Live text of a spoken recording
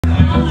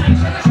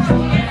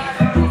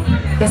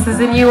This is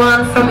a new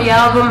one from the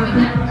album.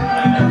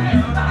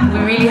 We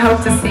really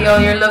hope to see all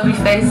your lovely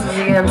faces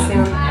again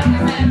soon.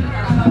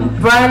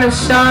 Brian and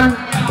Sean,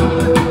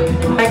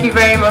 thank you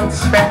very much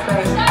for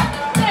playing.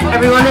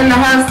 Everyone in the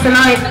house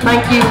tonight,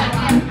 thank you.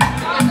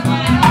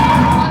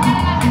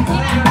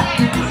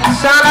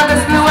 Sean,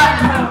 Agus Nua.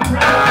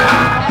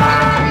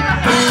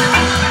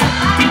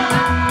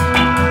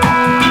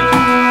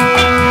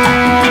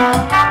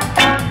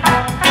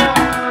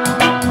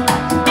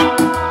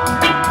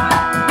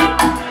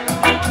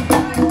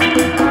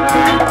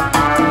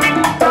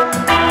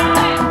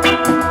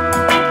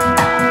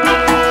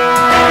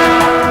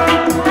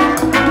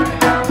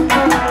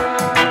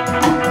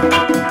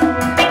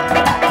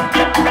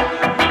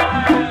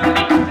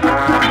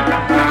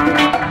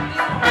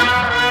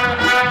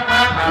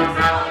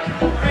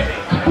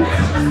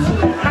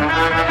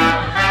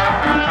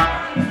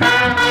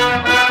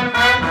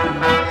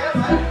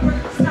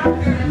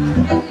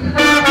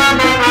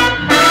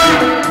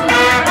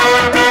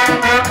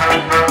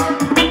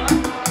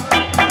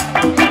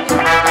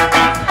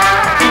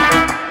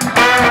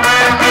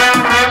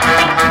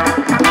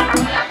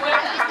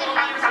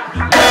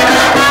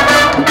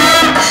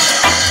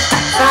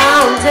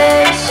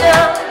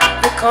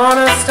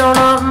 Cornerstone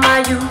of my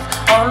youth,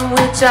 on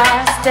which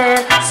I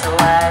stand, so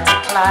I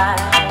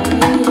decline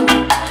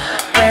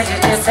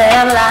prejudice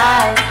and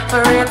lies,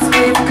 for it's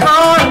with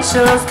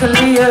conscience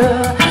clear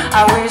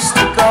I wish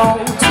to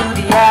go to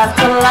the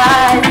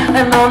afterlife,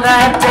 and on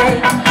that day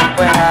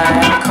when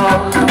I am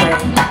called away,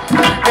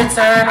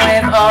 return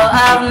with all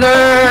I've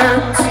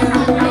learned to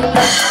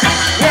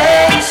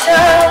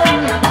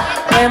nation,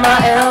 where my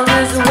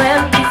elders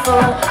went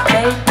before,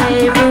 they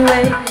paved the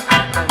way,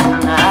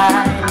 and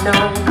I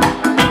know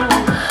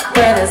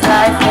where there's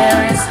life,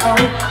 there is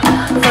hope.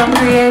 From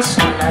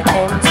creation, I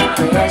came to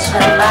creation.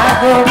 I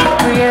go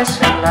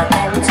creation, I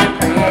came to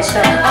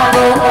creation. I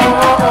go,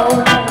 oh, oh, oh.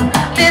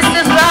 This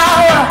is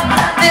our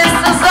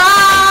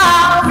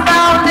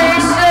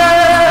foundation.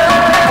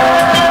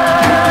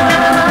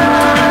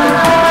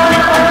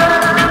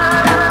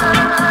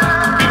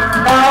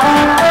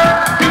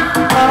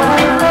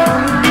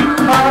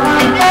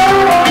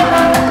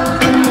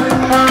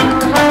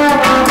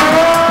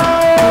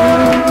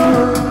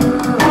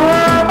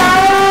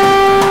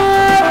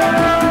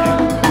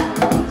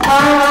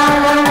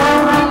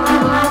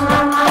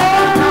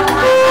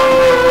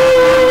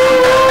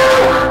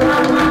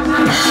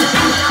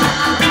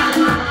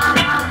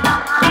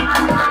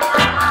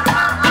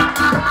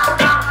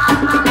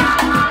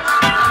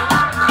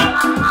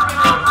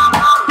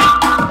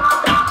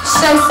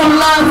 Show some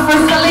love for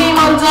Salim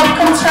on dub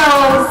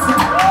controls.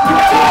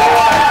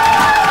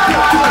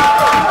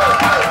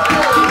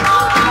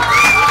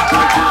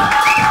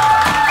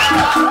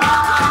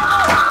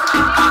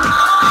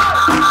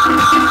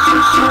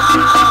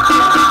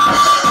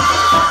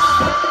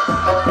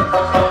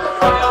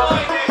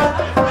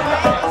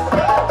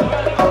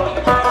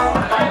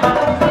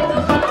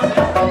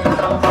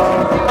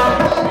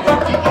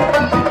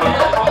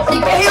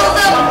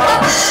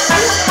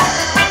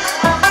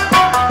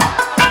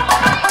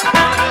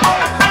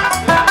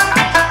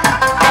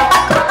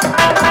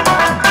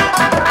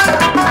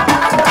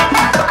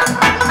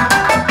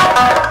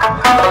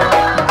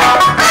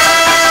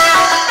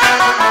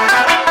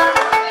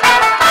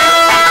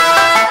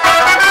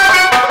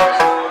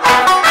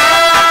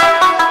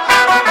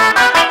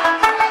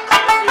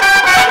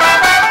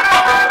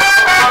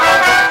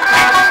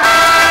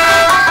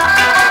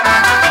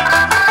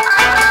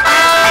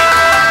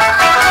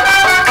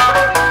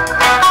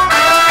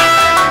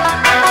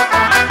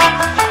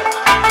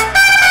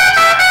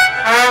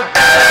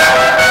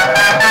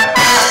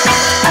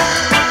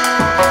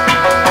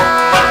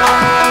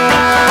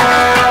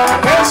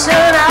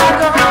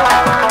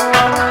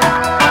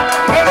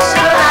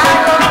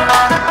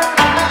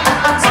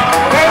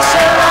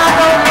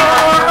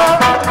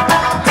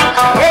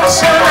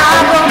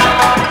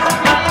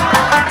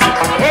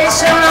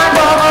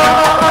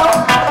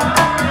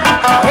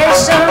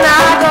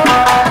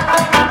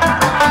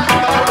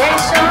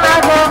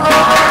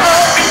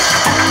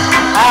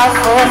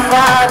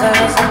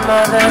 Fathers and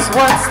mothers,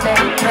 once they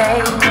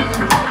came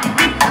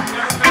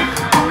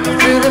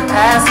through the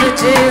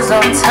passages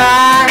of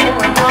time,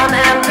 when one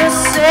and the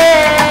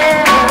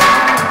same.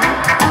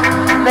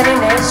 Many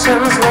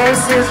nations,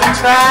 races, and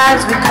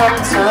tribes we come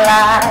to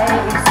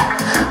life.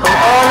 From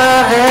all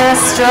of their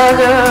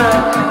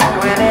struggle,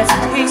 with its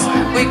peace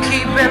we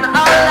keep it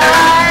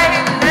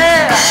alive.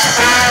 Yeah.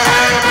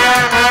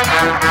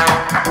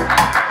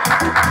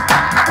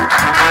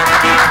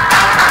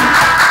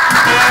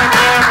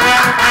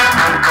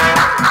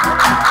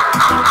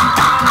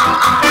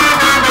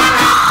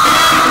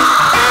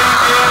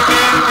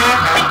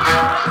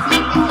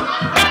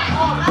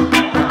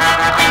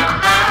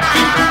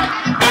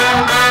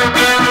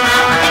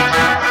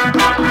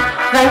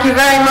 Thank you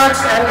very much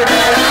and good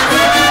night.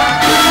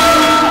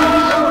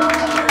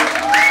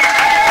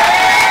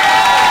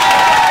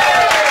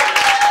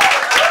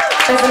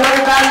 There's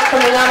another band.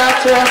 coming on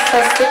after us,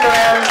 so stick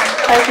around.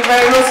 Thank you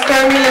very much.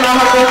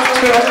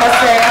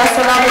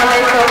 Assalamu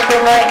alaikum.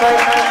 Good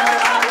night.